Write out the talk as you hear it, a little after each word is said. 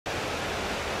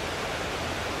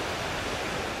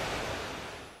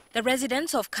The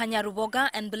residents of Kanyaruboga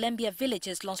and Bulembia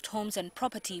villages lost homes and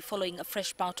property following a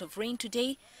fresh bout of rain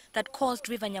today that caused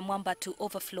River Nyamwamba to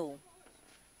overflow.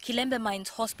 Kilembe Mines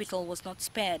Hospital was not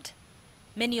spared.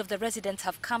 Many of the residents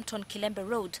have camped on Kilembe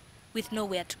Road with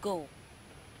nowhere to go.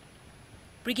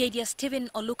 Brigadier Stephen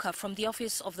Oluka from the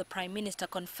Office of the Prime Minister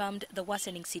confirmed the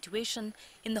worsening situation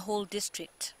in the whole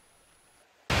district.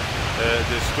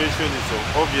 The situation is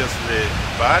obviously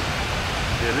bad.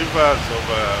 The rivers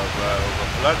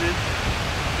overflooded.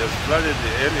 There's flooded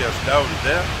the areas down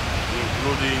there,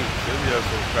 including areas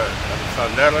of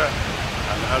Sandara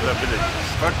and other villages.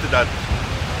 The fact that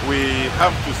we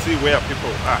have to see where people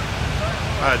are.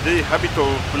 Are they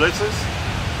habitable places?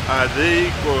 Are they,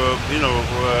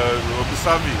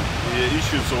 observing the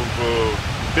issues of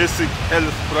basic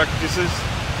health practices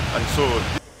and so on?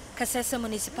 Kasese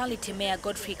Municipality Mayor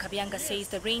Godfrey Kabyanga says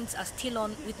the rains are still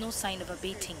on with no sign of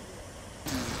abating.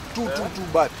 Too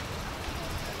bad,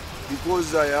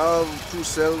 because I have 2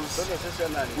 cells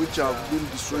which have been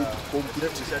destroyed completely.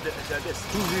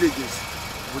 2 villages,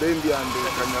 Bulembia and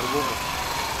Kanyaruboga.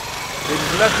 There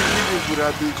is nothing even to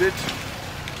rehabilitate.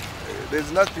 There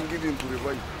is nothing even to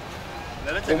revive.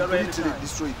 Completely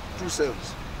destroyed, 2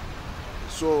 cells.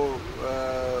 So,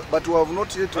 but we have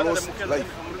not yet lost life,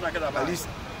 at least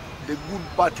the good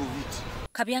part of it.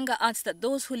 Kabyanga adds that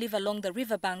those who live along the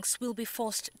riverbanks will be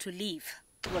forced to leave.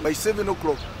 By 7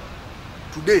 o'clock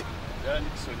today,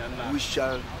 we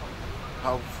shall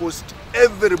have forced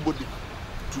everybody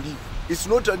to leave. It's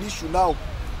not an issue now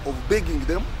of begging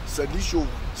them, it's an issue of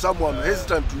someone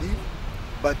hesitant to leave,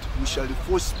 but we shall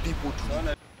force people to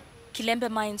leave. Kilembe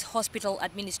Mines Hospital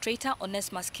Administrator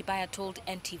Onesmus Kibaya told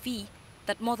NTV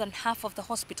that more than half of the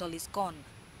hospital is gone.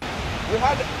 We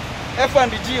had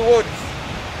F&G wards,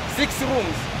 6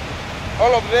 rooms,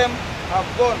 all of them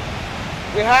have gone.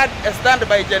 We had a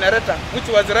standby generator which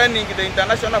was running the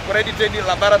international accredited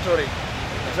laboratory.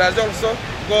 It has also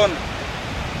gone.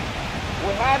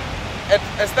 We had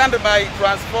a standby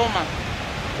transformer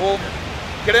of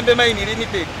Kilembe Mines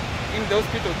Limited in the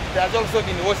hospital. It has also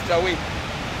been washed away.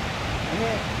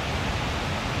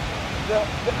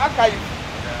 The archive,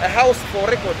 a house for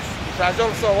records, it has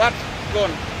also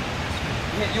gone.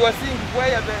 You are seeing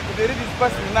where the river is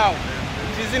passing now.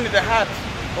 It is in the heart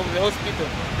of the hospital.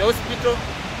 The hospital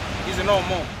is no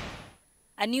more.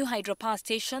 A new hydropower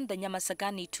station, the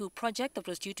Nyamasagani 2 project that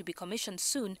was due to be commissioned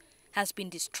soon, has been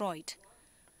destroyed.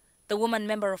 The woman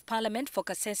member of parliament for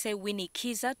Kasese, Winnie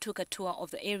Kiza, took a tour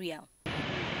of the area.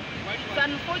 It's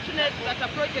unfortunate that a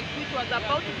project which was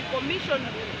about to be commissioned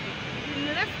in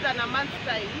less than a month's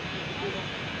time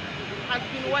has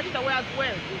been washed away as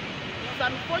well. It's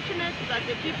unfortunate that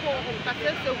the people of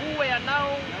Kasese who were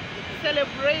now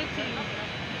celebrating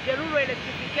the rural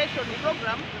electrification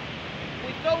program,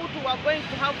 we thought we were going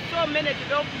to have so many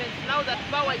developments. Now that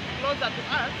power is closer to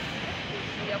us,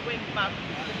 we are going back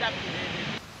to the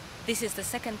darkness. This is the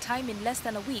second time in less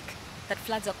than a week that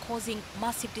floods are causing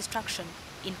massive destruction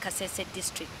in Kasese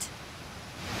district.